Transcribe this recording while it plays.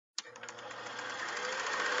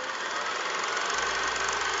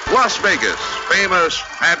Las Vegas, famous,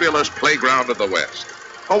 fabulous playground of the West.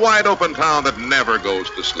 A wide-open town that never goes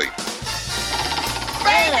to sleep.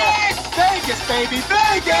 Vegas! Vegas, baby,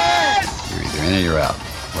 Vegas! You're either in or you're out.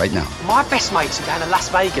 Right now. My best mates are going to Las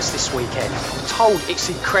Vegas this weekend. I'm told it's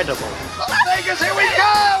incredible. Vegas, here we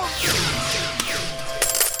go!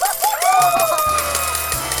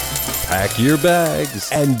 Pack your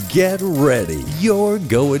bags and get ready. You're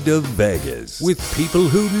going to Vegas with people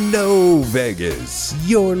who know Vegas.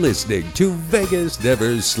 You're listening to Vegas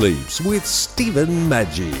Never Sleeps with Stephen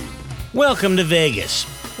Maggi. Welcome to Vegas.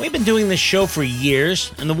 We've been doing this show for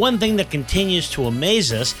years, and the one thing that continues to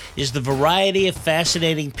amaze us is the variety of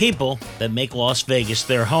fascinating people that make Las Vegas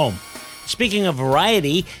their home. Speaking of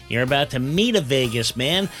variety, you're about to meet a Vegas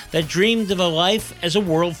man that dreamed of a life as a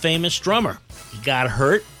world-famous drummer. He got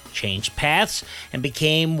hurt, changed paths, and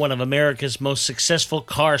became one of America's most successful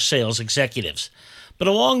car sales executives. But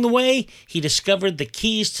along the way, he discovered the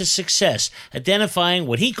keys to success, identifying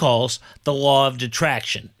what he calls the law of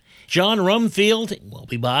detraction. Jon Rumfield will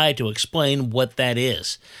be by to explain what that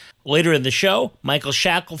is. Later in the show, Michael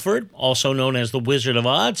Shackelford, also known as the Wizard of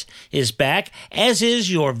Odds, is back, as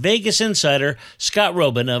is your Vegas insider, Scott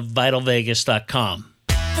Robin of VitalVegas.com.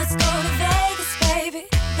 Let's go to Vegas, baby.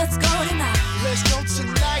 Let's go tonight. Let's go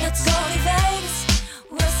tonight. Let's go to Vegas.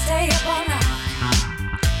 We'll stay up all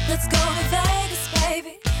night. Let's go to Vegas,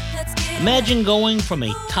 baby. Let's get Imagine going from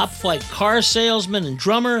a top-flight car salesman and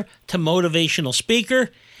drummer to motivational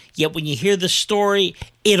speaker. Yet when you hear the story,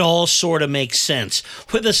 it all sort of makes sense.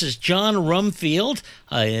 With us is Jon Rumfield,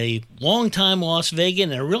 a longtime Las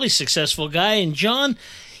Vegan and a really successful guy. And Jon,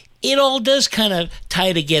 it all does kind of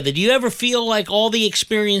tie together. Do you ever feel like all the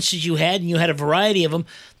experiences you had, and you had a variety of them,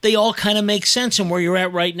 they all kind of make sense in where you're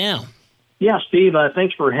at right now? Yeah, Steve,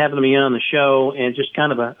 thanks for having me on the show. And just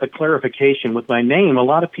kind of a clarification with my name. A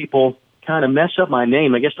lot of people kind of mess up my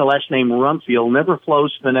name. I guess the last name Rumfield never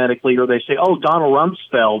flows phonetically, or they say, oh, Donald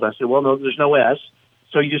Rumsfeld. I said, well, no, there's no S.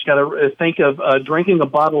 So you just got to think of drinking a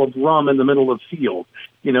bottle of rum in the middle of field,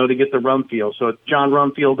 to get the Rumfield. So it's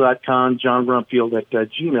johnrumfield.com, johnrumfield at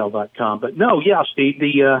gmail.com. But no, yeah, Steve,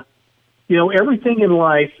 everything in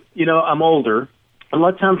life, I'm older. A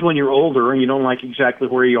lot of times when you're older and you don't like exactly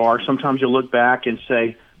where you are, sometimes you look back and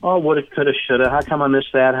say, oh, woulda, coulda, shoulda. How come I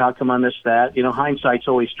missed that? How come I missed that? Hindsight's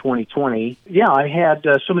always 20/20. Yeah, I had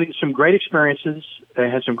some great experiences. I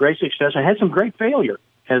had some great success. I had some great failure,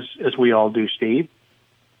 as we all do, Steve,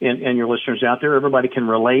 and your listeners out there. Everybody can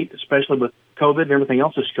relate, especially with COVID and everything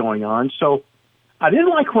else that's going on. So I didn't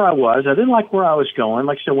like where I was. I didn't like where I was going.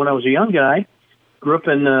 Like I said, when I was a young guy, grew up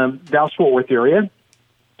in Dallas-Fort Worth area.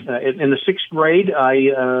 In the sixth grade,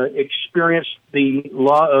 I experienced the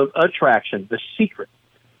law of attraction, the secret.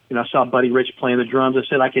 I saw Buddy Rich playing the drums. I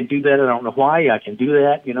said, I can do that. I don't know why. I can do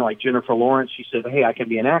that. Like Jennifer Lawrence, she said, hey, I can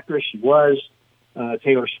be an actress. She was.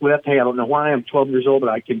 Taylor Swift, hey, I don't know why. I'm 12 years old, but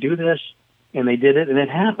I can do this. And they did it, and it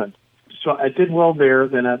happened. So I did well there.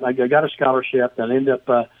 Then I got a scholarship. Then I ended up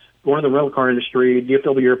going to the rental car industry,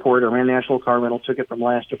 DFW Airport. I ran National Car Rental, took it from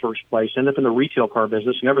last to first place. Ended up in the retail car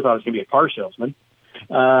business. Never thought I was going to be a car salesman.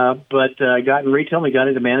 But I got in retail, and got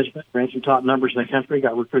into management, ran some top numbers in the country,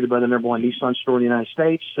 got recruited by the number one Nissan store in the United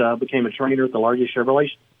States, became a trainer at the largest Chevrolet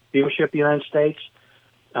dealership in the United States,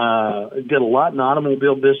 did a lot in the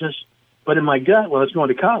automobile business. But in my gut, when I was going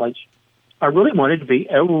to college, I really wanted to be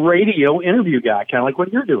a radio interview guy, kind of like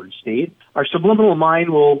what you're doing, Steve. Our subliminal mind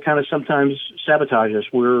will kind of sometimes sabotage us.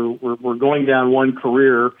 We're going down one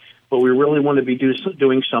career, but we really want to be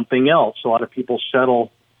doing something else. A lot of people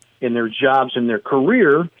settle in their jobs and their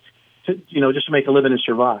career to, just to make a living and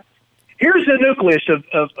survive. Here's the nucleus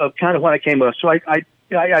of kind of what I came up. So I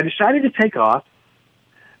decided to take off.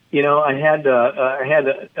 I had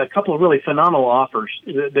a couple of really phenomenal offers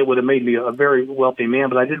that would have made me a very wealthy man,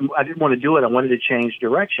 but I didn't want to do it. I wanted to change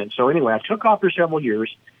direction. So anyway, I took off for several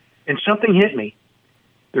years, and something hit me.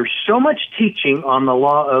 There's so much teaching on the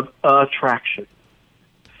law of attraction.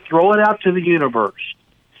 Throw it out to the universe.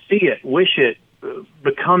 See it, wish it,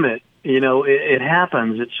 become it, it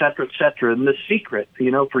happens, et cetera, et cetera. And the secret,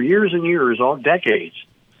 for years and years, all decades,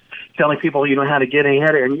 telling people, how to get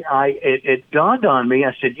ahead. And it dawned on me,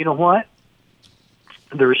 I said, you know what?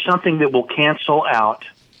 There's something that will cancel out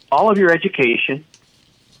all of your education,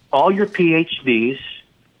 all your PhDs,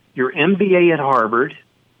 your MBA at Harvard,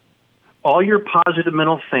 all your positive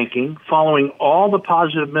mental thinking, following all the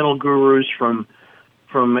positive mental gurus from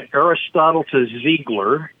Aristotle to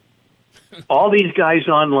Ziegler. All these guys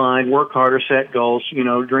online, work harder, set goals,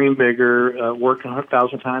 dream bigger, work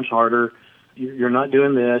 100,000 times harder. You're not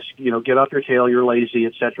doing this, get off your tail, you're lazy,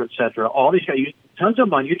 et cetera, et cetera. All these guys, tons of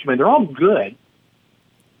them on YouTube, and they're all good,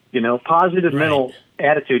 positive mental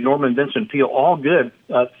Attitude, Norman Vincent Peale, all good.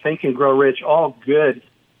 Think and Grow Rich, all good.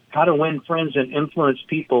 How to Win Friends and Influence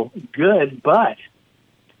People, good. But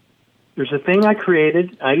there's a thing I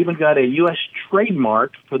created. I even got a U.S.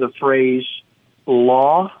 trademark for the phrase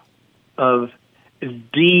law of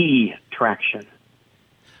detraction.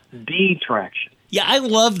 Detraction. Yeah, I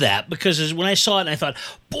love that because when I saw it, I thought,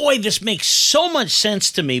 boy, this makes so much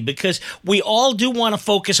sense to me because we all do want to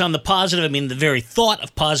focus on the positive. I mean, the very thought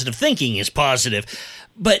of positive thinking is positive.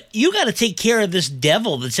 But you got to take care of this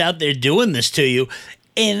devil that's out there doing this to you.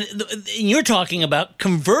 And you're talking about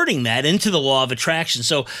converting that into the law of attraction.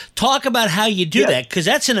 So talk about how you do that, because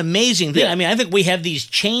that's an amazing thing. I mean, I think we have these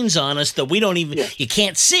chains on us that we don't even, you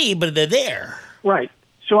can't see, but they're there. Right.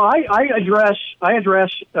 So I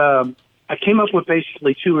came up with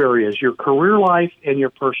basically two areas, your career life and your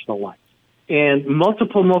personal life. And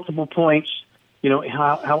multiple points, you know,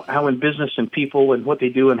 how in business and people and what they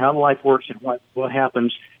do and how life works and what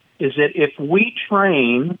happens is that if we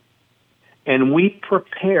train and we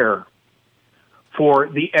prepare for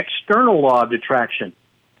the external law of attraction,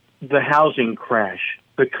 the housing crash,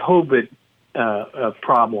 the COVID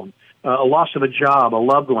problem, a loss of a job, a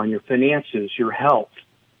loved one, your finances, your health,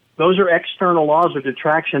 those are external laws of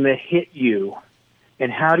attraction that hit you.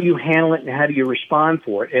 And how do you handle it and how do you respond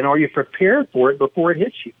for it? And are you prepared for it before it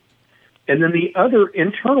hits you? And then the other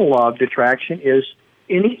internal law of attraction is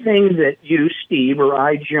anything that you, Steve, or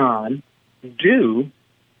I, John, do,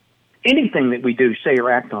 anything that we do, say,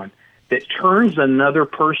 or act on that turns another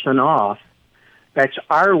person off, that's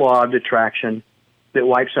our law of attraction that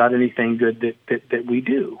wipes out anything good that we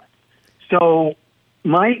do. So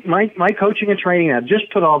my coaching and training, I've just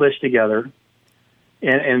put all this together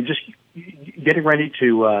and just getting ready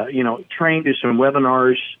to, train, do some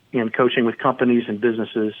webinars and coaching with companies and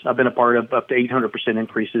businesses. I've been a part of up to 800%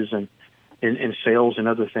 increases in sales and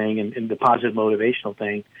other thing and the positive motivational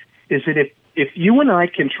thing is that if you and I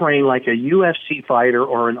can train like a UFC fighter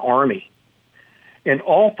or an army, and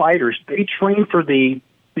all fighters, they train for the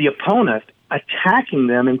opponent attacking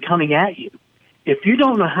them and coming at you. If you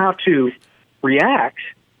don't know how to react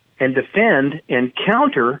and defend and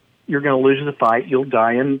counter, you're going to lose the fight. You'll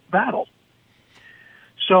die in battle.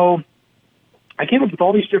 So I came up with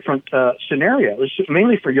all these different scenarios,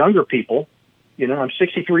 mainly for younger people. You know, I'm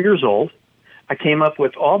 63 years old. I came up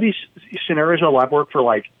with all these scenarios. I've worked for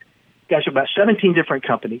about 17 different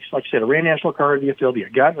companies. Like I said, I ran National Car Via Philby. I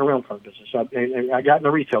got in the rental car business. I got in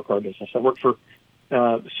the retail car business. I worked for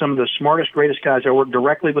some of the smartest, greatest guys. I worked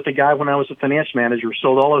directly with the guy when I was a finance manager,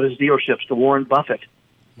 sold all of his dealerships to Warren Buffett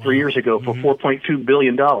 3 years ago for $4.2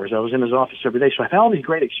 billion. I was in his office every day. So I've had all these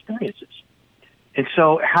great experiences. And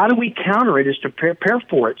so how do we counter it is to prepare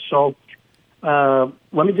for it. So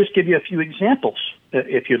let me just give you a few examples,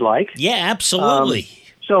 if you'd like. Yeah, absolutely.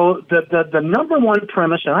 So the number one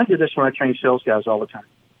premise, and I do this when I train sales guys all the time,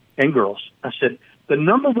 and girls, I said, the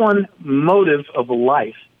number one motive of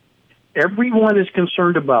life, everyone is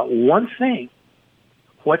concerned about one thing.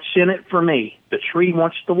 What's in it for me? The tree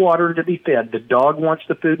wants the water to be fed. The dog wants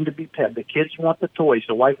the food and to be fed. The kids want the toys.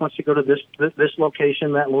 The wife wants to go to this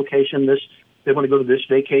location, that location, they want to go to this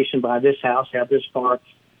vacation, buy this house, have this car,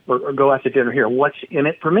 or go out to dinner here. What's in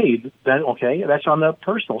it for me? Then, okay, that's on the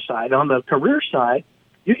personal side. On the career side,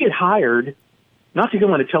 you get hired not to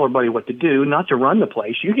go in and tell everybody what to do, not to run the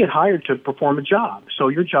place. You get hired to perform a job. So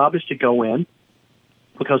your job is to go in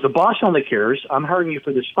because the boss only cares. I'm hiring you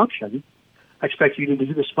for this function. I expect you to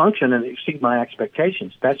do this function and exceed my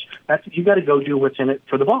expectations. That's you got to go do what's in it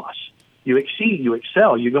for the boss. You exceed, you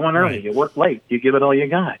excel, you go in early, you work late, you give it all you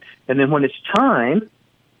got. And then when it's time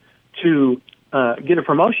to get a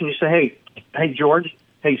promotion, you say, hey, George,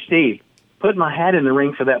 hey, Steve, put my hat in the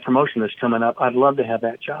ring for that promotion that's coming up. I'd love to have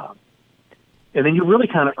that job. And then you really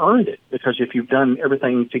kind of earned it because if you've done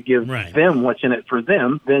everything to give them what's in it for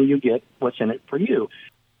them, then you get what's in it for you.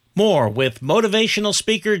 More with motivational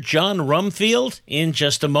speaker John Rumfield in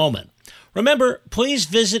just a moment. Remember, please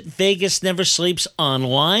visit Vegas Never Sleeps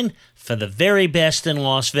online for the very best in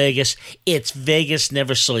Las Vegas. It's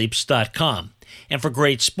VegasNeverSleeps.com. And for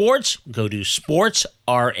great sports, go to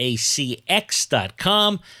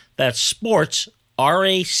sportsracx.com. That's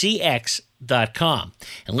sportsracx.com.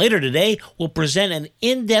 And later today, we'll present an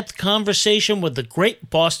in-depth conversation with the great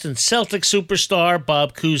Boston Celtics superstar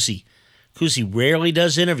Bob Cousy. Cousy rarely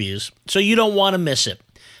does interviews, so you don't want to miss it.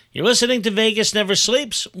 You're listening to Vegas Never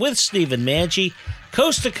Sleeps with Stephen Manji,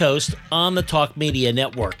 coast to coast on the Talk Media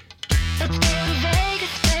Network. Let's go to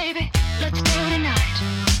Vegas, baby. Let's go tonight.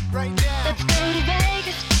 Right now. Let's go to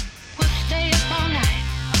Vegas. We'll stay up all night.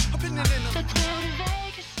 Let's go to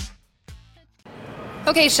Vegas.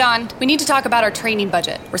 Okay, Sean, we need to talk about our training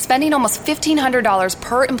budget. We're spending almost $1,500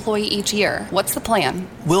 per employee each year. What's the plan?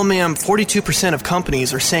 Well, ma'am, 42% of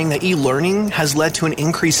companies are saying that e-learning has led to an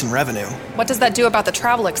increase in revenue. What does that do about the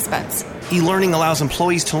travel expense? E-learning allows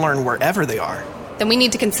employees to learn wherever they are. Then we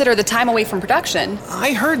need to consider the time away from production.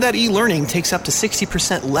 I heard that e-learning takes up to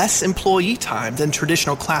 60% less employee time than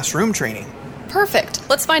traditional classroom training. Perfect.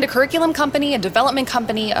 Let's find a curriculum company, a development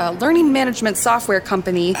company, a learning management software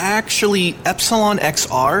company. Actually, Epsilon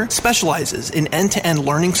XR specializes in end-to-end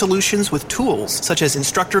learning solutions with tools such as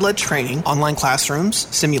instructor-led training, online classrooms,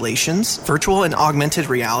 simulations, virtual and augmented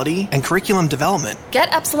reality, and curriculum development.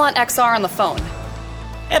 Get Epsilon XR on the phone.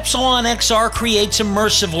 Epsilon XR creates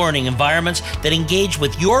immersive learning environments that engage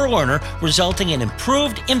with your learner, resulting in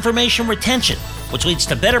improved information retention, which leads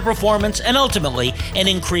to better performance and ultimately an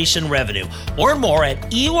increase in revenue. Learn more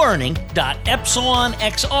at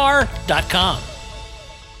elearning.epsilonxr.com.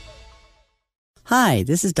 Hi,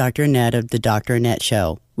 this is Dr. Annette of The Dr. Annette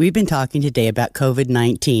Show. We've been talking today about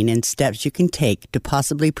COVID-19 and steps you can take to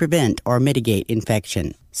possibly prevent or mitigate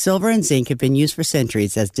infection. Silver and zinc have been used for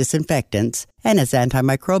centuries as disinfectants and as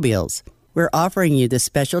antimicrobials. We're offering you this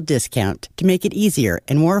special discount to make it easier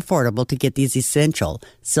and more affordable to get these essential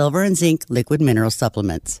silver and zinc liquid mineral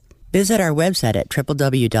supplements. Visit our website at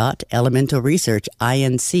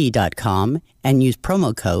www.elementalresearchinc.com and use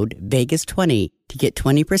promo code VEGAS20 to get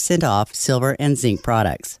 20% off silver and zinc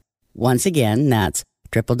products. Once again, that's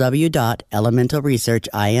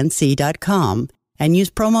www.elementalresearchinc.com and use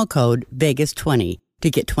promo code VEGAS20 to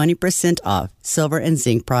get 20% off silver and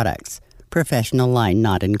zinc products. Professional line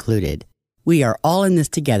not included. We are all in this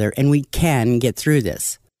together and we can get through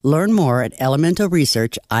this. Learn more at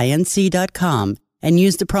elementalresearchinc.com and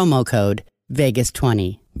use the promo code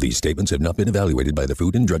VEGAS20. These statements have not been evaluated by the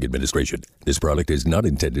Food and Drug Administration. This product is not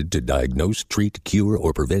intended to diagnose, treat, cure,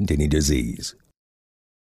 or prevent any disease.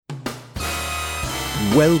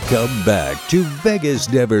 Welcome back to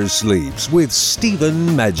Vegas Never Sleeps with Stephen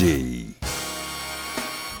Maggi.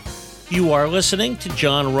 You are listening to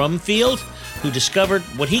John Rumfield, who discovered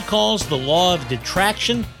what he calls the law of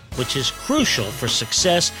detraction, which is crucial for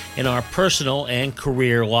success in our personal and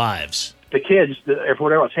career lives. The kids,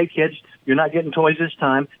 everywhere else, hey kids, you're not getting toys this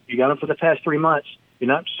time. You got them for the past 3 months. You're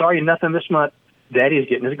not sorry, nothing this month. Daddy's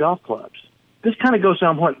getting his golf clubs. This kind of goes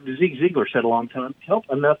on what Zig Ziglar said a long time.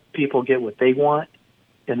 Help enough people get what they want,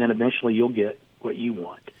 and then eventually you'll get what you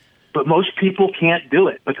want. But most people can't do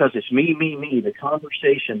it because it's me, the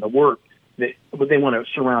conversation, the work. They want to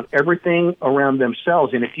surround everything around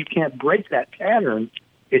themselves. And if you can't break that pattern,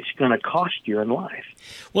 it's going to cost you in life.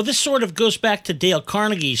 Well, this sort of goes back to Dale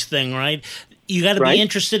Carnegie's thing, right? You got to be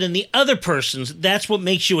interested in the other person's. That's what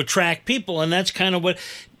makes you attract people. And that's kind of what,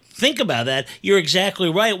 think about that. You're exactly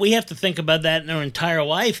right. We have to think about that in our entire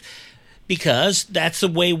life, because that's the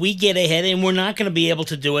way we get ahead, and we're not going to be able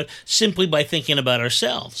to do it simply by thinking about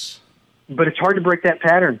ourselves. But it's hard to break that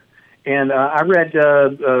pattern. And I read,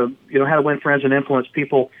 How to Win Friends and Influence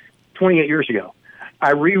People 28 years ago.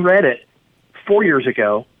 I reread it 4 years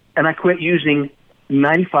ago, and I quit using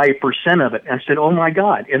 95% of it. I said, oh, my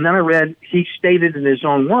God. And then I read he stated in his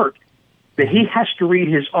own work that he has to read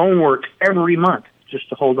his own work every month just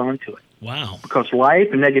to hold on to it. Wow. Because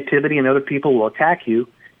life and negativity and other people will attack you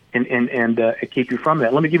and keep you from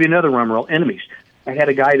that. Let me give you another rum roll, enemies. I had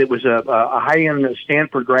a guy that was a high-end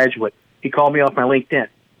Stanford graduate. He called me off my LinkedIn,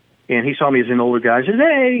 and he saw me as an older guy. He said,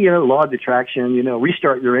 hey, law of attraction,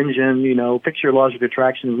 restart your engine, fix your laws of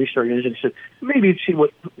attraction and restart your engine. He said, maybe you'd see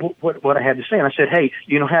what I had to say. And I said, hey,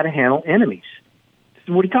 you know how to handle enemies. He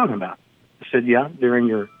said, what are you talking about? I said, yeah, they're in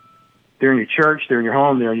your church, they're in your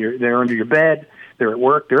home, they're under your bed, they're at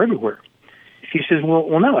work, they're everywhere. He says,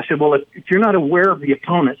 well, no. I said, well, if you're not aware of the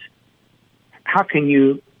opponent, how can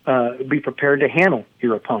you be prepared to handle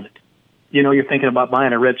your opponent? You're thinking about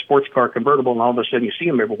buying a red sports car convertible, and all of a sudden you see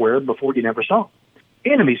them everywhere. Before you never saw them.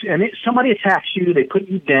 Enemies. And somebody attacks you, they put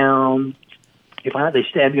you down. You find out they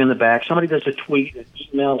stab you in the back. Somebody does a tweet, an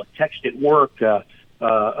email, a text at work, a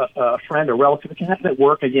friend, a relative. It can happen at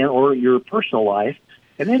work again or your personal life.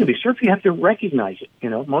 And enemies. So you have to recognize it.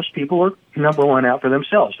 Most people are number one out for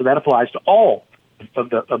themselves. So that applies to all of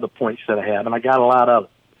the points that I have, and I got a lot of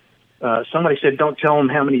them. Somebody said, don't tell them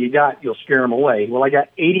how many you got, you'll scare them away. Well, I got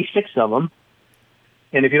 86 of them,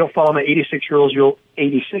 and if you don't follow my 86 rules, you'll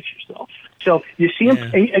 86 yourself. So you see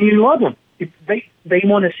them, and you love them. They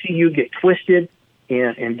want to see you get twisted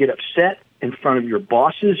and get upset in front of your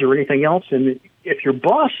bosses or anything else. And if you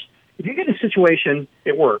get in a situation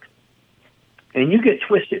at work, and you get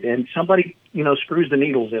twisted, and somebody, screws the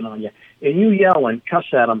needles in on you, and you yell and cuss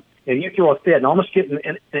at them, and you throw a fit and almost get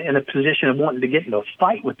in a position of wanting to get into a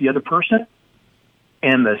fight with the other person,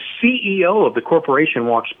 and the CEO of the corporation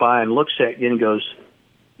walks by and looks at you and goes,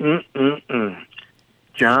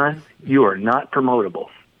 John, you are not promotable.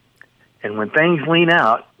 And when things lean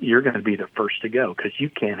out, you're going to be the first to go because you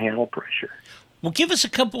can't handle pressure. Well, give us a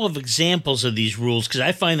couple of examples of these rules, because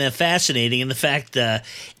I find that fascinating. And the fact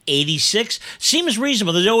 86 seems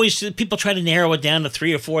reasonable. There's always people try to narrow it down to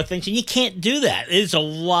 3 or 4 things, and you can't do that. There's a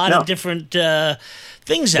lot of different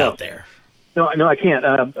things out there. No, I can't.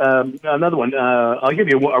 Another one. I'll give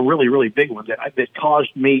you a really, really big one that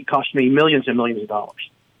cost me millions and millions of dollars.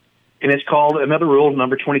 And it's called, another rule,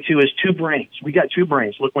 number 22, is 2 brains. We got 2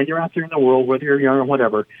 brains. Look, when you're out there in the world, whether you're young or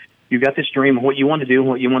whatever, you've got this dream of what you want to do and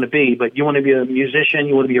what you want to be, but you want to be a musician,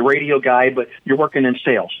 you want to be a radio guy, but you're working in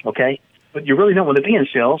sales, okay? But you really don't want to be in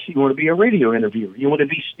sales. You want to be a radio interviewer. You want to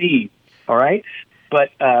be Steve, all right? But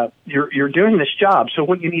you're doing this job. So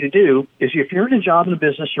what you need to do is, if you're in a job in a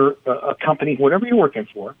business or a company, whatever you're working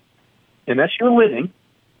for, and that's your living,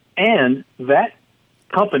 and that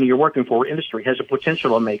company you're working for, industry, has a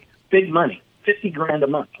potential to make big money, $50,000 a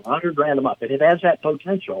month, $100,000 a month, and it has that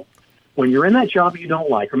potential. When you're in that job you don't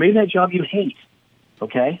like, or maybe that job you hate,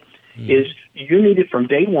 okay, is you need it from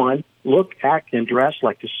day one. Look, act, and dress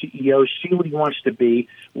like the CEO. See what he wants to be.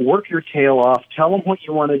 Work your tail off. Tell him what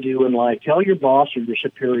you want to do in life. Tell your boss or your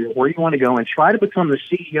superior where you want to go, and try to become the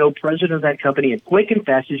CEO, president of that company, as quick and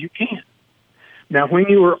fast as you can. Now, when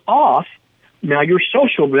you are off, now your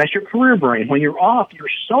social, that's your career brain. When you're off, your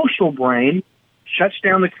social brain shuts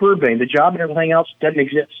down the career brain. The job and everything else doesn't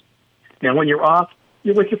exist. Now, when you're off,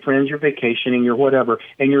 you're with your friends, you're vacationing, you're whatever,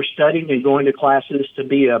 and you're studying and going to classes to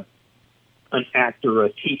be an actor, a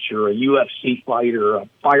teacher, a UFC fighter, a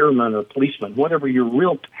fireman, or a policeman, whatever your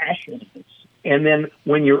real passion is. And then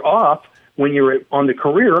when you're off, when you're on the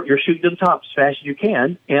career, you're shooting to the top as fast as you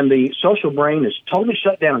can, and the social brain is totally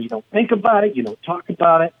shut down. You don't think about it. You don't talk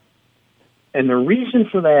about it. And the reason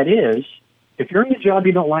for that is, if you're in a job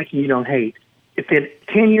you don't like and you don't hate, if in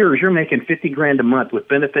 10 years you're making $50,000 a month with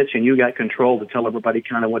benefits and you got control to tell everybody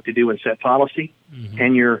kind of what to do and set policy,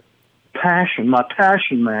 and your passion, my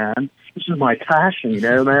passion, man, this is my passion,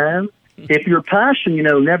 man. If your passion,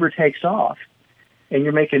 never takes off and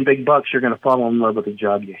you're making big bucks, you're going to fall in love with a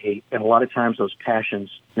job you hate. And a lot of times those passions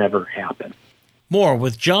never happen. More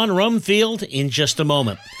with John Rumfield in just a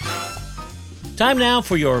moment. Time now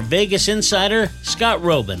for your Vegas insider, Scott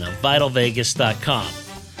Roeben of VitalVegas.com.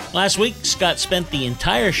 Last week, Scott spent the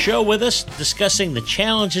entire show with us discussing the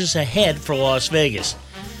challenges ahead for Las Vegas.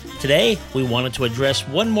 Today, we wanted to address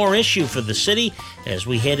one more issue for the city as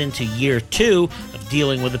we head into year 2 of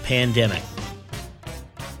dealing with the pandemic.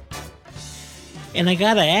 And I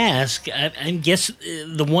gotta ask, I guess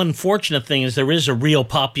the one fortunate thing is there is a real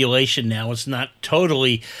population now. It's not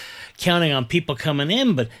totally counting on people coming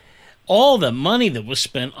in, but all the money that was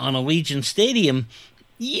spent on Allegiant Stadium,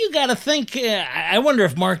 you got to think, I wonder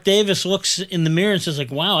if Mark Davis looks in the mirror and says,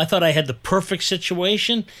 like, wow, I thought I had the perfect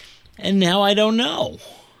situation, and now I don't know.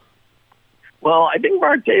 Well, I think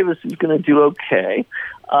Mark Davis is going to do okay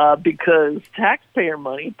because taxpayer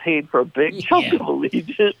money paid for a big chunk of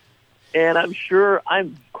Allegiant, and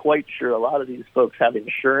I'm quite sure a lot of these folks have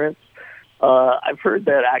insurance. I've heard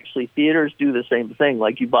that actually theaters do the same thing,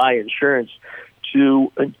 like you buy insurance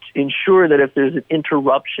to ensure that if there's an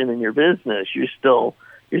interruption in your business, you're still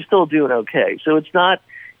doing okay. So it's not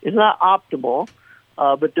optimal,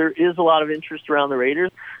 but there is a lot of interest around the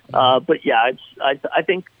Raiders. But yeah, I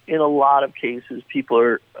think in a lot of cases, people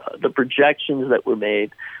are the projections that were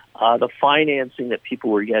made, the financing that people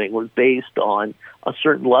were getting was based on a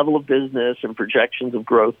certain level of business and projections of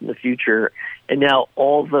growth in the future. And now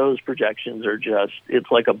all those projections are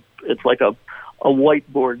it's like a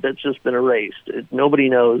whiteboard that's just been erased. Nobody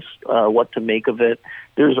knows what to make of it.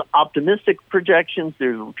 There's optimistic projections.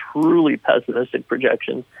 There's truly pessimistic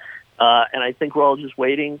projections. And I think we're all just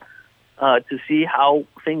waiting to see how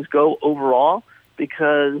things go overall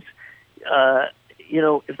because,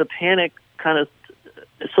 if the panic kind of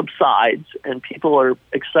subsides and people are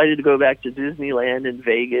excited to go back to Disneyland and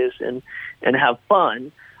Vegas and have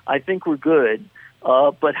fun, I think we're good.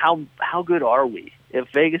 But how good are we? If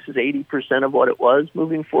Vegas is 80% of what it was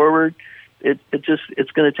moving forward, it's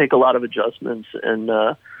going to take a lot of adjustments.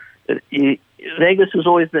 And Vegas has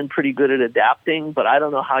always been pretty good at adapting, but I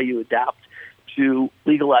don't know how you adapt to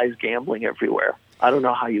legalized gambling everywhere. I don't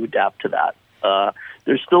know how you adapt to that.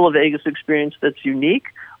 There's still a Vegas experience that's unique.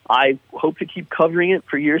 I hope to keep covering it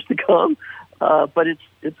for years to come, but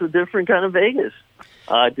it's a different kind of Vegas.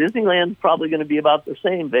 Disneyland's probably going to be about the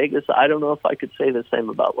same. Vegas, I don't know if I could say the same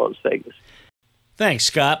about Las Vegas. Thanks,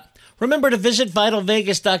 Scott. Remember to visit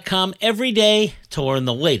VitalVegas.com every day to learn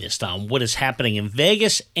the latest on what is happening in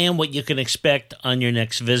Vegas and what you can expect on your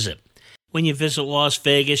next visit. When you visit Las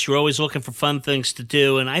Vegas, you're always looking for fun things to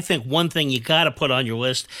do, and I think one thing you got to put on your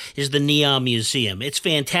list is the Neon Museum. It's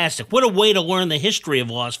fantastic. What a way to learn the history of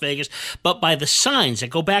Las Vegas, but by the signs that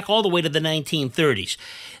go back all the way to the 1930s.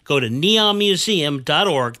 Go to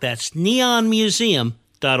neonmuseum.org. That's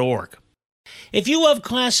neonmuseum.org. If you love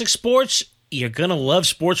classic sports, you're going to love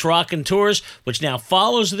Sports Rockin' Tours, which now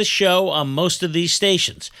follows the show on most of these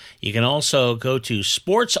stations. You can also go to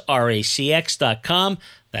sportsracx.com.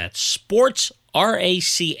 That's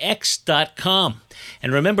sportsracx.com.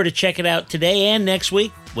 And remember to check it out today and next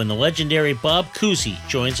week when the legendary Bob Cousy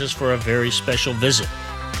joins us for a very special visit.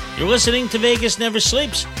 You're listening to Vegas Never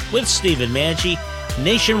Sleeps with Stephen Maggi,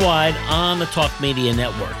 nationwide on the Talk Media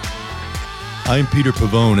Network. I'm Peter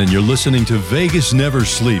Pavone, and you're listening to Vegas Never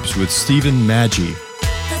Sleeps with Stephen Maggi.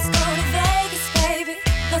 Let's go to Vegas, baby.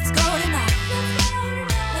 Let's go tonight.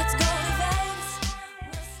 Let's go to Vegas.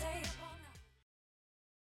 We'll stay up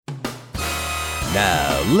all night.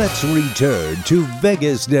 Now, let's return to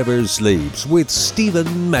Vegas Never Sleeps with Stephen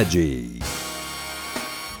Maggi.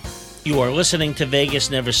 You are listening to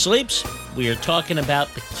Vegas Never Sleeps. We are talking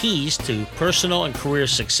about the keys to personal and career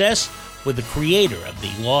success with the creator of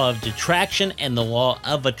the Law of Detraction and the Law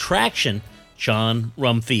of Attraction, John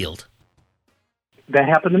Rumfield. That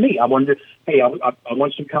happened to me. I wanted to, I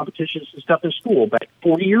won some competitions and stuff in school back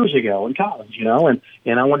 40 years ago in college, and I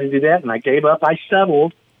wanted to do that, and I gave up. I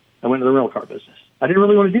settled. I went to the rental car business. I didn't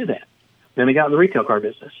really want to do that. Then I got in the retail car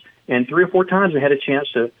business. And 3 or 4 times I had a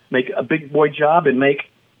chance to make a big boy job and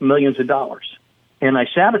make millions of dollars. And I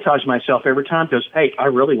sabotaged myself every time because, hey, I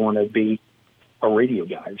really want to be a radio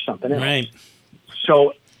guy or something else. Right.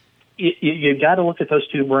 So you got to look at those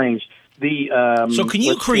two brains. So can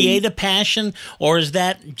you create a passion, or is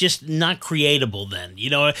that just not creatable then?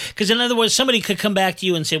 Because in other words, somebody could come back to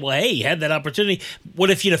you and say, well, hey, you had that opportunity. What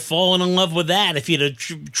if you'd have fallen in love with that, if you'd have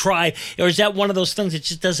tried? Or is that one of those things that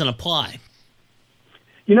just doesn't apply?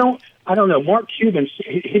 I don't know. Mark Cuban,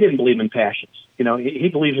 he didn't believe in passions. He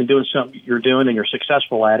believes in doing something you're doing and you're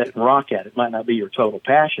successful at it and rock at it. It might not be your total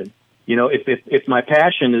passion. If my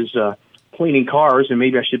passion is cleaning cars, and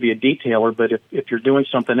maybe I should be a detailer, but if you're doing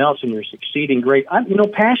something else and you're succeeding, great.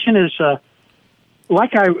 Passion is,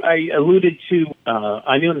 like I alluded to,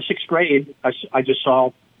 I knew in the 6th grade, I just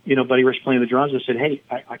saw, Buddy Rich playing the drums and said, hey,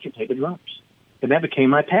 I can play the drums. And that became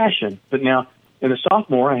my passion. But now, in the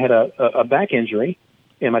sophomore, I had a back injury,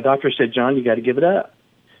 and my doctor said, John, you got to give it up.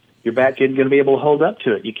 Your back isn't going to be able to hold up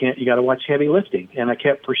to it. You got to watch heavy lifting. And I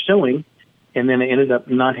kept pursuing, and then I ended up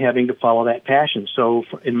not having to follow that passion. So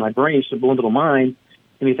in my brain, subliminal mind,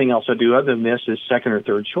 anything else I do other than this is second or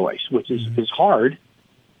third choice, which is hard,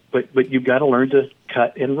 but you've got to learn to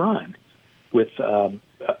cut and run with a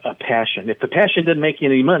passion. If the passion doesn't make you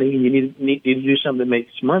any money and you need to do something that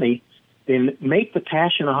makes money, then make the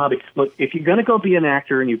passion a hobby. Look, if you're going to go be an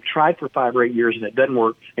actor and you've tried for 5 or 8 years and it doesn't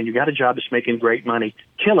work and you got a job that's making great money,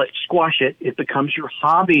 kill it, squash it. It becomes your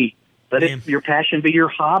hobby. Let your passion be your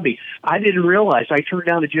hobby. I didn't realize I turned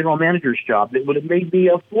down the general manager's job that would have made me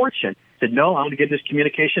a fortune. Said, no, I'm going to give this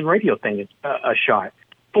communication radio thing a shot.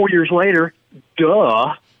 4 years later,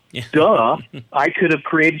 duh, I could have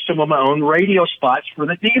created some of my own radio spots for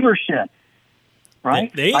the dealership.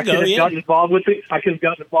 Right? There you go. I could have gotten involved with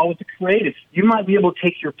the creative. You might be able to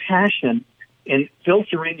take your passion and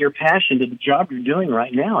filter in your passion to the job you're doing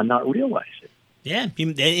right now and not realize it. Yeah,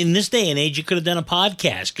 in this day and age, you could have done a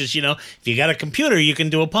podcast because, if you got a computer, you can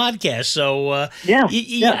do a podcast. So, I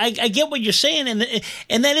get what you're saying,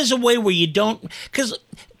 and that is a way where you don't, because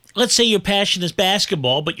let's say your passion is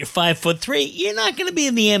basketball, but you're 5'3", you're not going to be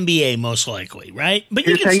in the NBA most likely, right? But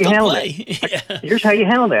you can still play. Here's how you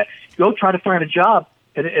handle that. Go try to find a job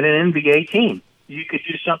at an NBA team. You could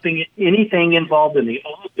do anything involved in the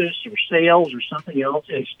office or sales or something else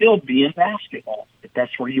and still be in basketball. If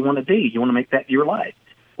that's where you want to be, you want to make that your life.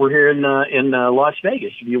 We're here in Las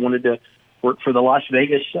Vegas. If you wanted to work for the Las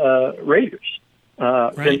Vegas Raiders,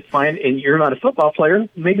 then and you're not a football player,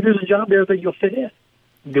 maybe there's a job there that you'll fit in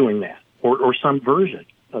doing that or some version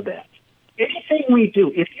of that. Anything we do,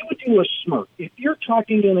 if you would do a smirk, if you're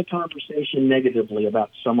talking in a conversation negatively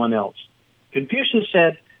about someone else, Confucius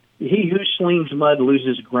said, he who slings mud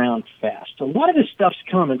loses ground fast. A lot of this stuff's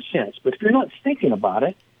common sense, but if you're not thinking about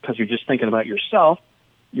it, because you're just thinking about yourself,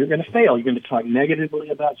 you're going to fail. You're going to talk negatively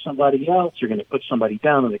about somebody else. You're going to put somebody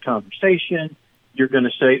down in the conversation. You're going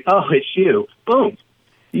to say, oh, it's you. Boom.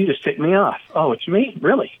 You just ticked me off. Oh, it's me?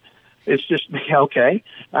 Really? It's just me. Okay.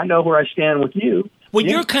 I know where I stand with you. What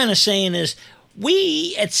you're kind of saying is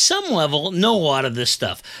we, at some level, know a lot of this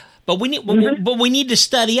stuff. But we need to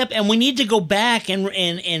study up, and we need to go back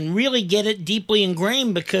and really get it deeply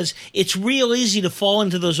ingrained, because it's real easy to fall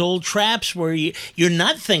into those old traps where you're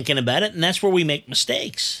not thinking about it, and that's where we make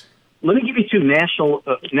mistakes. Let me give you two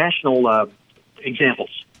national examples.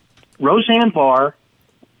 Roseanne Barr,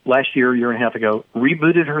 last year and a half ago,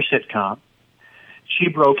 rebooted her sitcom. She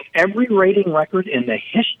broke every rating record in the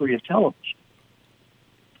history of television.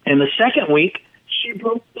 And the second week, she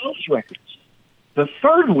broke those records. The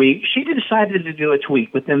third week, she decided to do a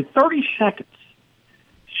tweet. Within 30 seconds,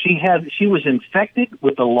 she was infected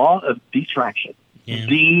with the law of detraction. Yeah.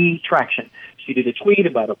 Detraction. She did a tweet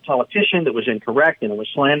about a politician that was incorrect and it was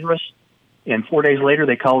slanderous. And 4 days later,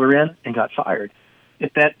 they called her in and got fired.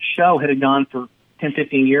 If that show had gone for 10,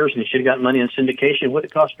 15 years and she should have gotten money in syndication, what would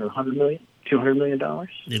it cost her? $100 million? $200 million?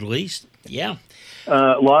 At least, yeah.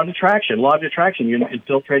 Law of attraction. You're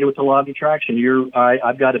infiltrated with the law of attraction.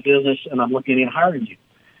 I've got a business and I'm looking at hiring you.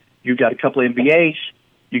 You've got a couple of MBAs.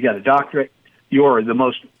 You got a doctorate. You're the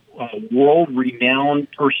most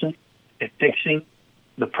world-renowned person at fixing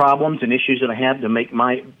the problems and issues that I have to make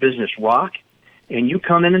my business rock. And you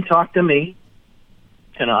come in and talk to me,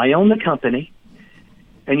 and I own the company,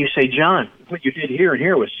 and you say, John, what you did here and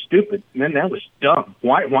here was stupid, and then that was dumb.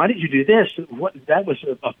 Why did you do this? That was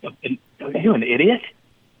are you an idiot?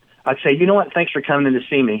 I'd say, you know what, thanks for coming in to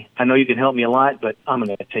see me. I know you can help me a lot, but I'm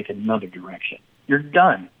going to take another direction. You're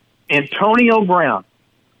done. Antonio Brown,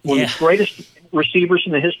 one of the greatest receivers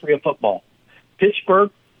in the history of football.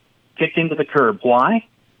 Pittsburgh kicked him to the curb. Why?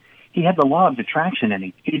 He had the law of attraction in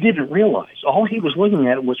him. He didn't realize. All he was looking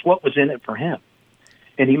at was what was in it for him.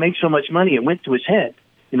 And he made so much money, it went to his head.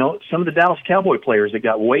 You know, some of the Dallas Cowboy players that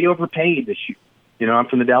got way overpaid this year. You know, I'm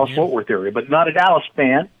from the Dallas-Fort Worth area, but not a Dallas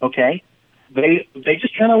fan, okay? They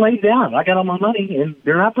just kind of laid down. I got all my money, and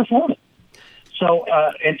they're not performing. So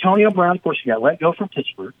Antonio Brown, of course, he got let go from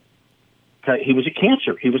Pittsburgh. He was a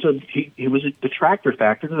cancer. He was a detractor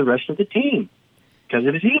factor to the rest of the team because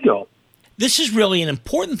of his ego. This is really an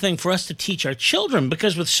important thing for us to teach our children,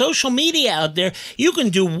 because with social media out there, you can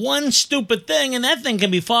do one stupid thing and that thing can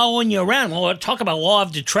be following you around. Well, talk about law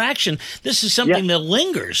of detraction. This is something that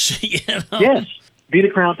lingers. You know? Yes. Be the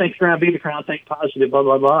crown, think crown, be the crown, think positive, blah,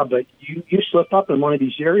 blah, blah. But you slip up in one of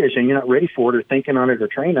these areas and you're not ready for it or thinking on it or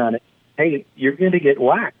trained on it, hey, you're going to get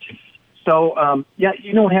whacked. So,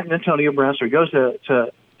 you know what happened to Antonio Brown? So he goes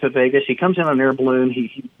to Vegas. He comes in on an air balloon.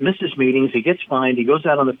 He misses meetings. He gets fined. He goes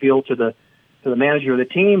out on the field to the manager of the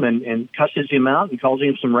team and cusses him out and calls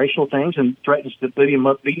him some racial things and threatens to beat him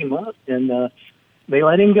up, and they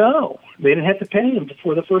let him go. They didn't have to pay him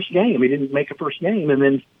before the first game. He didn't make a first game, and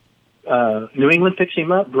then New England picks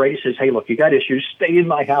him up. Brady says, hey, look, you got issues. Stay in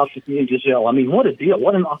my house with me and Giselle. I mean, what a deal.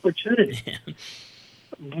 What an opportunity.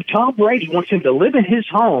 Tom Brady wants him to live in his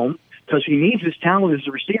home because he needs his talent as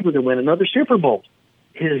a receiver to win another Super Bowl.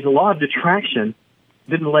 His law of detraction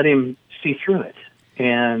didn't let him see through it.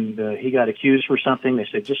 And he got accused for something. They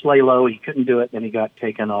said, just lay low. He couldn't do it, and he got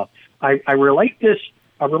taken off. I relate this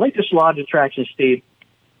law of detraction, Steve,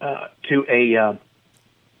 to a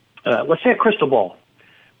let's say a crystal ball.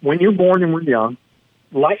 When you're born and we're young,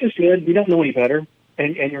 life is good. We don't know any better,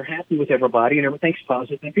 and you're happy with everybody, and everything's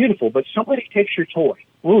positive and beautiful. But somebody takes your toy.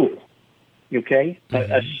 Ooh, okay?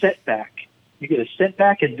 Mm-hmm. A setback. You get a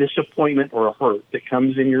setback, a disappointment, or a hurt that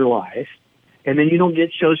comes in your life. And then you don't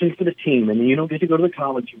get chosen for the team, and then you don't get to go to the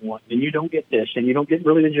college you want, and you don't get this, and you don't get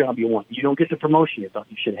really the job you want. You don't get the promotion you thought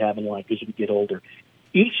you should have in life as you get older.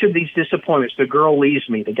 Each of these disappointments, the girl leaves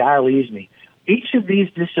me, the guy leaves me, each of these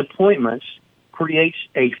disappointments creates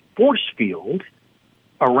a force field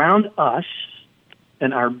around us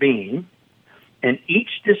and our being, and each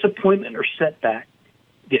disappointment or setback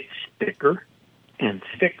gets thicker and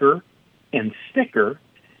thicker and thicker,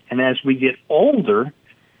 and as we get older,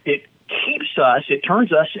 it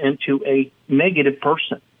turns us into a negative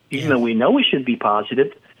person, even though we know we should be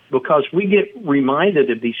positive, because we get reminded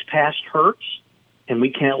of these past hurts and we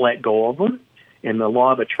can't let go of them, and the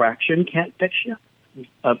law of attraction can't fix you.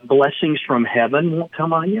 Blessings from heaven won't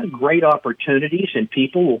come on you. Great opportunities and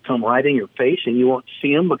people will come right in your face, and you won't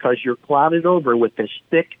see them because you're clouded over with this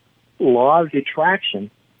thick law of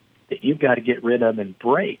attraction that you've got to get rid of and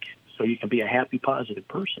break so you can be a happy, positive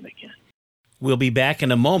person again. We'll be back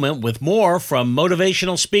in a moment with more from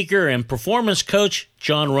motivational speaker and performance coach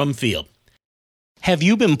John Rumfield. Have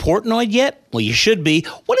you been Portnoyed yet? Well, you should be.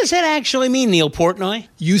 What does that actually mean, Neil Portnoy?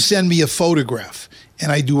 You send me a photograph,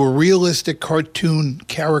 and I do a realistic cartoon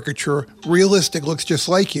caricature. Realistic, looks just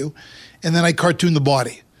like you, and then I cartoon the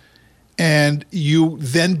body. And you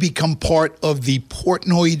then become part of the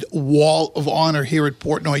Portnoy Wall of Honor here at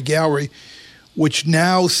Portnoy Gallery, which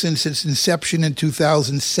now, since its inception in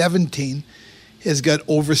 2017, has got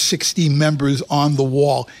over 60 members on the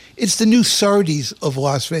wall. It's the new Sardi's of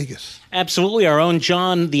Las Vegas. Absolutely. Our own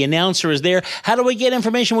John, the announcer, is there. How do we get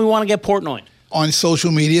information we want to get Portnoy? On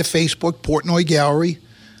social media, Facebook, Portnoy Gallery,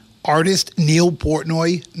 artist Neil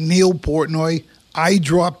Portnoy,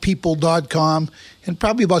 iDropPeople.com, and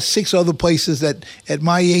probably about 6 other places that, at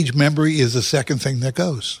my age, memory is the second thing that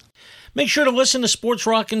goes. Make sure to listen to Sports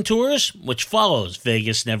Rockin' Tours, which follows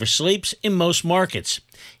Vegas Never Sleeps in most markets.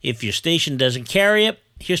 If your station doesn't carry it,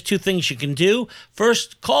 here's 2 things you can do.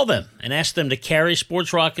 First, call them and ask them to carry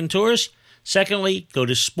Sports Rockin' Tours. Secondly, go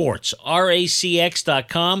to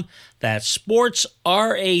sportsracx.com. That's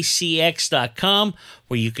sportsracx.com,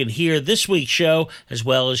 where you can hear this week's show as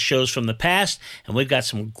well as shows from the past. And we've got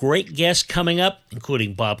some great guests coming up,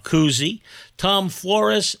 including Bob Cousy, Tom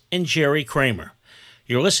Flores, and Jerry Kramer.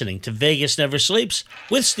 You're listening to Vegas Never Sleeps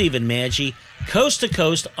with Stephen Maggi, coast to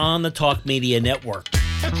coast on the Talk Media Network.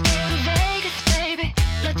 Let's go to Vegas, baby.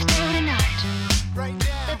 Let's go tonight. Right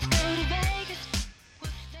now. Let's go to Vegas.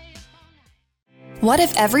 We'll stay up all night. What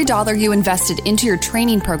if every dollar you invested into your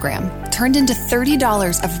training program turned into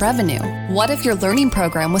 $30 of revenue? What if your learning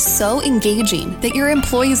program was so engaging that your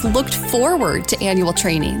employees looked forward to annual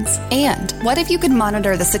trainings? And what if you could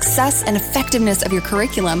monitor the success and effectiveness of your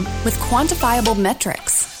curriculum with quantifiable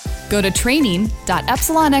metrics? Go to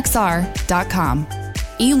training.epsilonxr.com.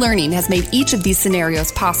 E-learning has made each of these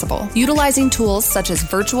scenarios possible. Utilizing tools such as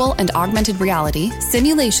virtual and augmented reality,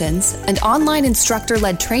 simulations, and online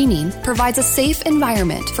instructor-led training provides a safe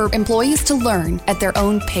environment for employees to learn at their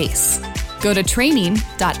own pace. Go to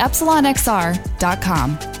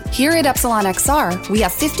training.epsilonxr.com. Here at Epsilon XR, we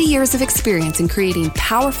have 50 years of experience in creating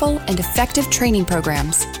powerful and effective training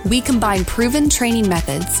programs. We combine proven training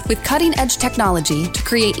methods with cutting-edge technology to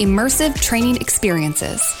create immersive training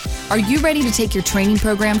experiences. Are you ready to take your training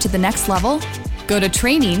program to the next level? Go to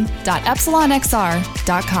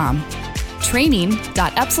training.epsilonxr.com.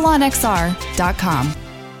 training.epsilonxr.com.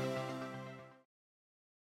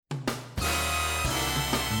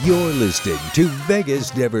 You're listening to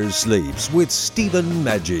Vegas Never Sleeps with Stephen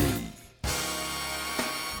Maggi.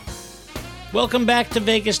 Welcome back to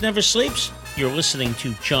Vegas Never Sleeps. You're listening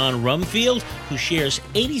to John Rumfield, who shares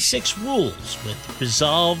 86 rules with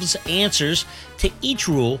resolves answers to each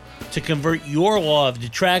rule to convert your law of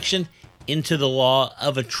detraction into the law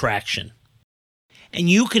of attraction. And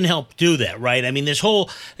you can help do that, right? I mean,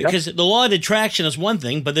 because the law of attraction is one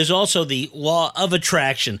thing, but there's also the law of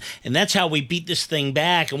attraction. And that's how we beat this thing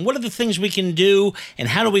back. And what are the things we can do, and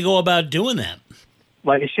how do we go about doing that?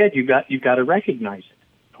 Like I said, you've got to recognize it,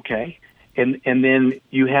 okay? And then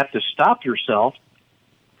you have to stop yourself.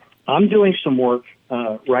 I'm doing some work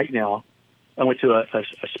right now. I went to a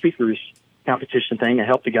speakers competition thing. I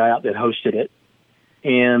helped the guy out that hosted it.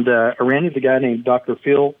 And I ran into a guy named Dr.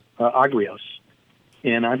 Phil Agrios.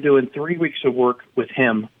 And I'm doing 3 weeks of work with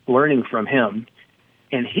him, learning from him.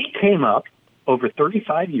 And he came up over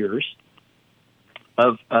 35 years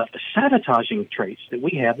of sabotaging traits that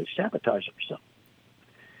we have that sabotage ourselves.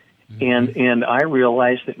 Mm-hmm. And I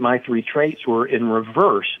realized that my 3 traits were in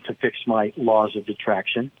reverse to fix my laws of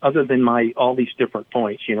detraction, other than all these different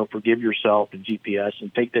points, forgive yourself and GPS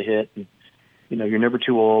and take the hit and, you're never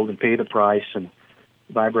too old and pay the price and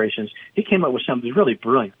vibrations. He came up with something that's really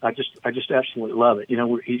brilliant. I just absolutely love it.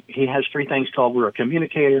 He has 3 things called: we're a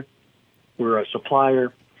communicator, we're a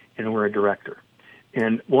supplier, and we're a director.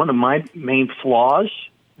 And one of my main flaws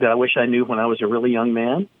that I wish I knew when I was a really young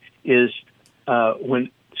man is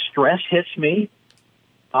when stress hits me,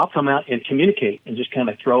 I'll come out and communicate and just kind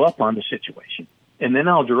of throw up on the situation. And then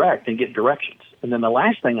I'll direct and get directions. And then the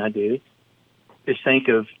last thing I do is think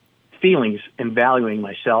of feelings and valuing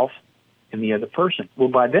myself and the other person. Well,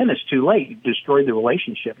 by then it's too late. You've destroyed the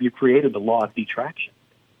relationship. You've created the law of detraction.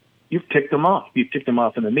 You've ticked them off. You've ticked them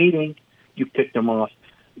off in the meeting. You've ticked them off,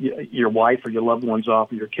 your wife or your loved ones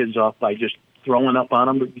off, or your kids off, by just throwing up on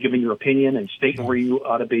them, giving your opinion and stating where you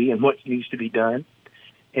ought to be and what needs to be done.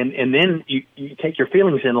 And then you take your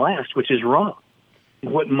feelings in last, which is wrong.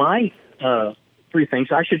 What my 3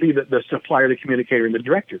 things, I should be the supplier, the communicator, and the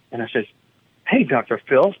director. And I said, hey, Dr.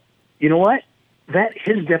 Phil, you know what?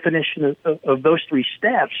 His definition of those 3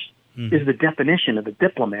 steps is the definition of the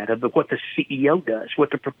diplomat, of what the CEO does, what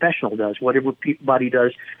the professional does, what everybody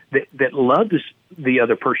does that loves the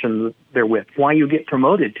other person they're with. Why you get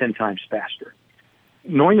promoted 10 times faster.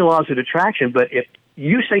 Knowing the laws of attraction, but if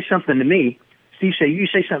you say something to me, Steve, you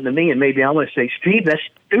say something to me, and maybe I'm going to say, Steve, that's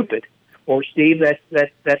stupid, or Steve,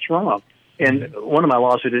 that's wrong. And one of my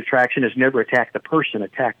laws of attraction is never attack the person,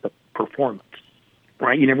 attack the performance.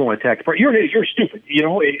 right? You never want to attack the person. You're stupid. You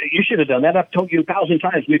know, you should have done that. I've told you 1,000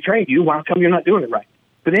 times. We've trained you. Why come you're not doing it right?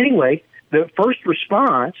 But anyway, the first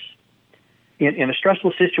response in a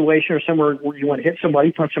stressful situation or somewhere where you want to hit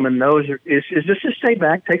somebody, punch them in the nose, is just to stay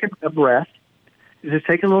back, take a breath, just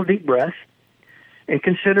take a little deep breath, and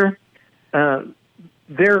consider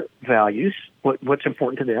their values, what's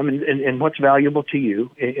important to them, and what's valuable to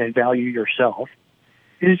you, and value yourself,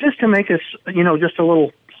 is just to make us, just a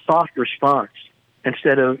little soft response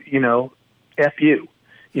instead of, F you,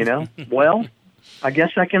 Well, I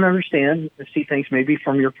guess I can understand and see things maybe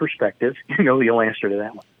from your perspective. You'll answer to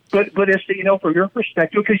that one. But it's, from your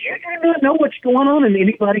perspective, because you do not know what's going on in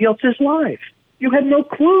anybody else's life. You had no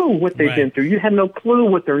clue what they've been through. You had no clue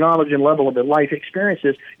what their knowledge and level of their life experience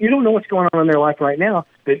is. You don't know what's going on in their life right now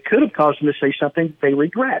that could have caused them to say something they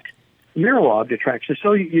regret. Mirror law of attraction.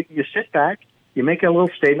 So you sit back, you make a little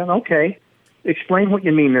statement. Okay, explain what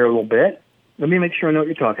you mean there a little bit. Let me make sure I know what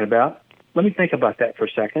you're talking about. Let me think about that for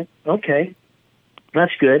a second. Okay,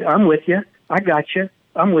 that's good. I'm with you. I got you.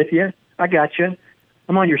 I'm with you. I got you.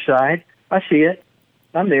 I'm on your side. I see it.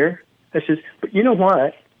 I'm there. I says, but you know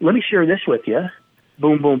what? Let me share this with you.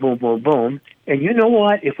 Boom, boom, boom, boom, boom. And you know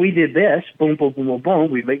what? If we did this, boom, boom, boom, boom,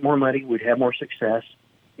 boom, we'd make more money, we'd have more success,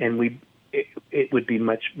 and it would be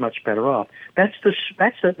much, much better off. Those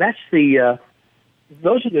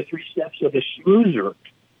are the 3 steps of a schmoozer,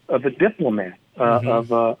 of a diplomat,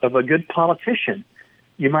 of a good politician.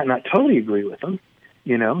 You might not totally agree with them.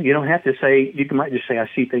 You don't have to say. You might just say, "I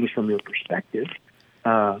see things from your perspective."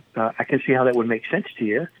 I can see how that would make sense to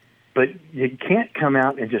you. But you can't come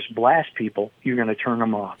out and just blast people. You're going to turn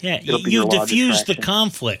them off. Yeah, you diffuse the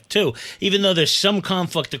conflict, too. Even though there's some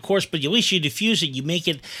conflict, of course, but at least you diffuse it. You make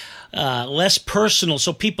it less personal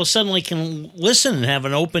so people suddenly can listen and have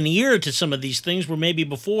an open ear to some of these things where maybe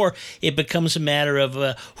before it becomes a matter of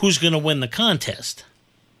who's going to win the contest.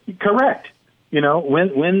 Correct. Win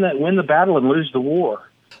the battle and lose the war.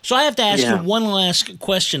 So I have to ask you one last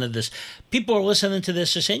question of this. People are listening to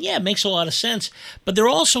this and saying, yeah, it makes a lot of sense. But they're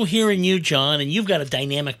also hearing you, John, and you've got a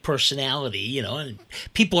dynamic personality, and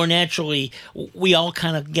people are naturally, we all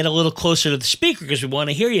kind of get a little closer to the speaker because we want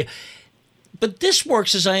to hear you. But this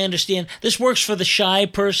works, as I understand, this works for the shy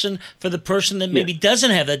person, for the person that maybe doesn't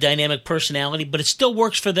have that dynamic personality, but it still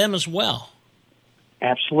works for them as well.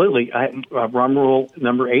 Absolutely. Rum rule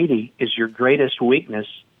number 80 is your greatest weakness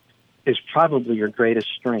is probably your greatest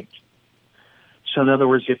strength. So in other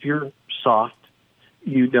words, if you're soft,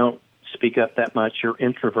 you don't speak up that much, you're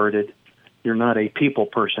introverted, you're not a people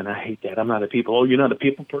person. I hate that. I'm not a people. Oh, you're not a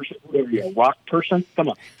people person? What are you, a rock person? Come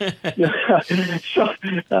on. So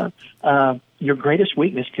your greatest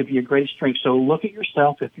weakness could be your greatest strength. So look at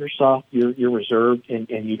yourself. If you're soft, you're reserved, and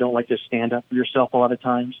you don't like to stand up for yourself a lot of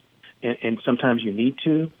times, and sometimes you need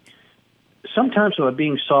to. Sometimes by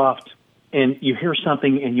being soft, and you hear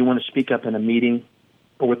something and you want to speak up in a meeting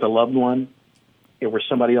or with a loved one or with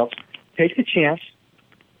somebody else, take the chance,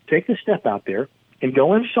 take the step out there and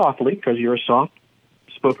go in softly, because you're a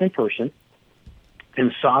soft-spoken person,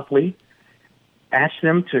 and softly ask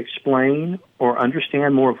them to explain or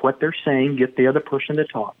understand more of what they're saying, get the other person to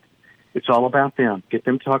talk. It's all about them. Get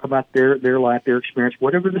them to talk about their life, their experience,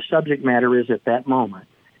 whatever the subject matter is at that moment.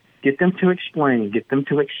 Get them to explain, get them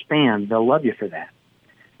to expand. They'll love you for that.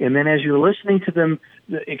 And then as you're listening to them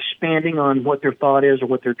expanding on what their thought is or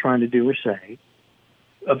what they're trying to do or say,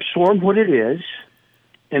 absorb what it is,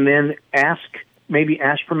 and then ask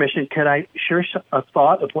permission. Could I share a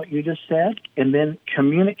thought of what you just said? And then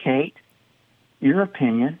communicate your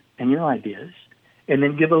opinion and your ideas, and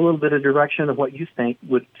then give a little bit of direction of what you think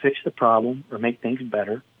would fix the problem or make things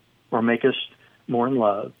better or make us more in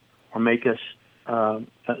love or make us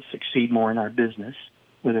succeed more in our business,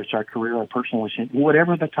 whether it's our career or personal issue,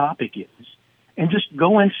 whatever the topic is, and just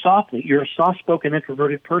go in softly. You're a soft-spoken,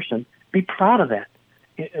 introverted person. Be proud of that.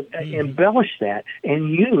 Embellish that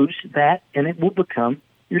and use that, and it will become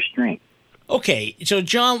your strength. Okay, so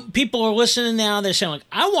John, people are listening now. They're saying, like,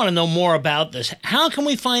 I want to know more about this. How can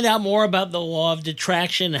we find out more about the law of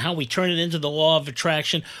attraction and how we turn it into the law of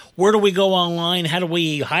attraction? Where do we go online? How do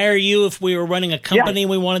we hire you if we were running a company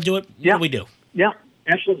and we want to do it? What do we do? Yeah.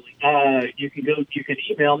 Absolutely. You can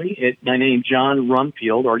email me at my name, John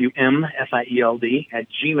Rumfield, RUMFIELD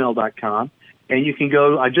 @gmail.com. And you can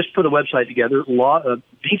go, I just put a website together,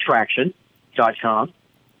 lawofdetraction.com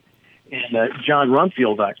and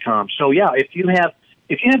johnrumfield.com. So yeah, if you have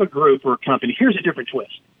a group or a company, here's a different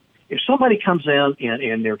twist. If somebody comes in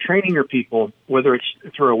and they're training your people, whether it's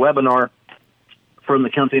through a webinar from the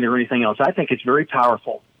company or anything else, I think it's very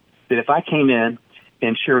powerful that if I came in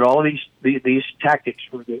and shared all of these tactics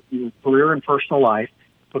for your career and personal life,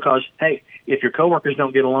 because, hey, if your coworkers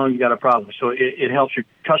don't get along, you got a problem. So it helps your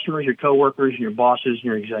customers, your coworkers, and your bosses, and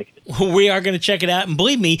your executives. We are going to check it out. And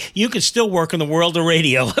believe me, you can still work in the world of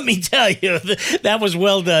radio. Let me tell you, that was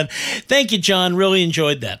well done. Thank you, John. Really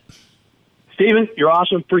enjoyed that. Stephen, you're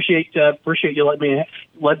awesome. Appreciate you letting me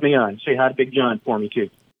on. Say hi to Big John for me, too.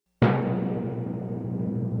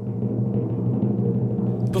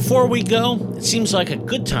 Before we go, it seems like a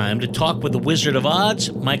good time to talk with the Wizard of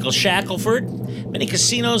Odds, Michael Shackelford. Many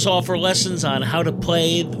casinos offer lessons on how to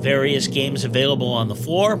play the various games available on the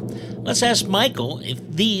floor. Let's ask Michael if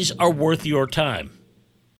these are worth your time.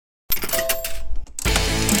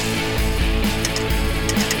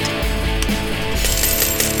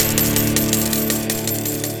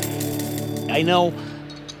 I know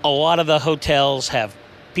a lot of the hotels have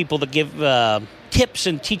people that give tips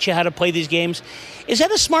and teach you how to play these games. Is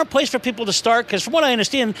that a smart place for people to start? Because from what I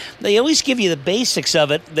understand, they at least give you the basics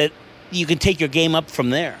of it that you can take your game up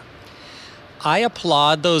from there. I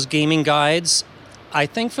applaud those gaming guides. I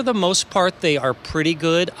think for the most part they are pretty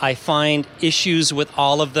good. I find issues with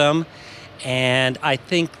all of them, and I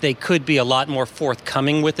think they could be a lot more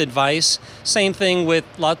forthcoming with advice. Same thing with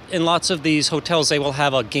in lots of these hotels, they will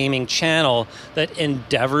have a gaming channel that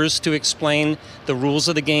endeavors to explain the rules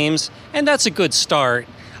of the games, and that's a good start.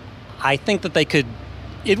 I think that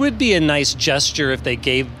it would be a nice gesture if they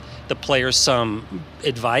gave the players some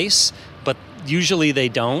advice, but usually they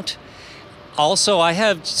don't. Also, I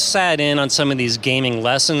have sat in on some of these gaming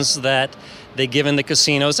lessons that they give in the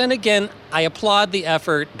casinos, and again, I applaud the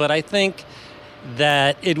effort, but I think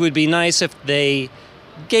that it would be nice if they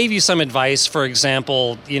gave you some advice. For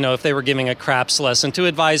example, if they were giving a craps lesson to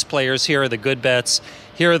advise players, here are the good bets,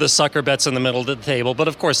 here are the sucker bets in the middle of the table, but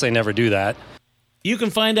of course they never do that. You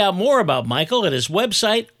can find out more about Michael at his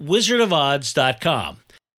website, wizardofodds.com.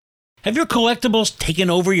 Have your collectibles taken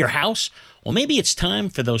over your house? Well, maybe it's time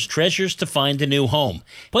for those treasures to find a new home.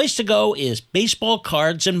 Place to go is baseball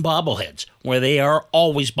cards and bobbleheads, where they are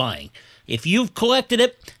always buying. If you've collected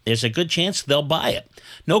it, there's a good chance they'll buy it.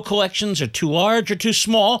 No collections are too large or too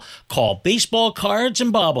small. Call Baseball Cards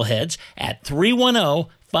and Bobbleheads at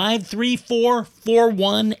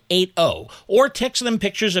 310-534-4180 or text them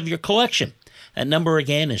pictures of your collection. That number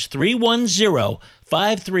again is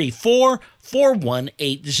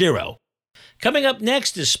 310-534-4180. Coming up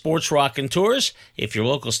next is Sports Rockin' Tours. If your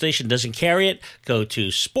local station doesn't carry it, go to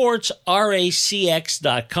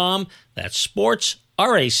sportsracx.com. That's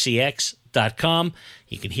sportsracx.com.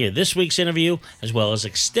 You can hear this week's interview as well as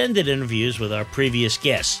extended interviews with our previous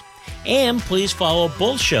guests. And please follow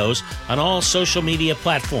both shows on all social media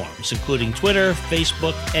platforms, including Twitter,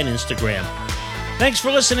 Facebook, and Instagram. Thanks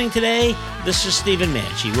for listening today. This is Stephen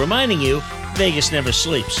Manchi reminding you, Vegas never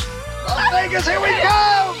sleeps. Las Vegas, here we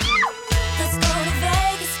go!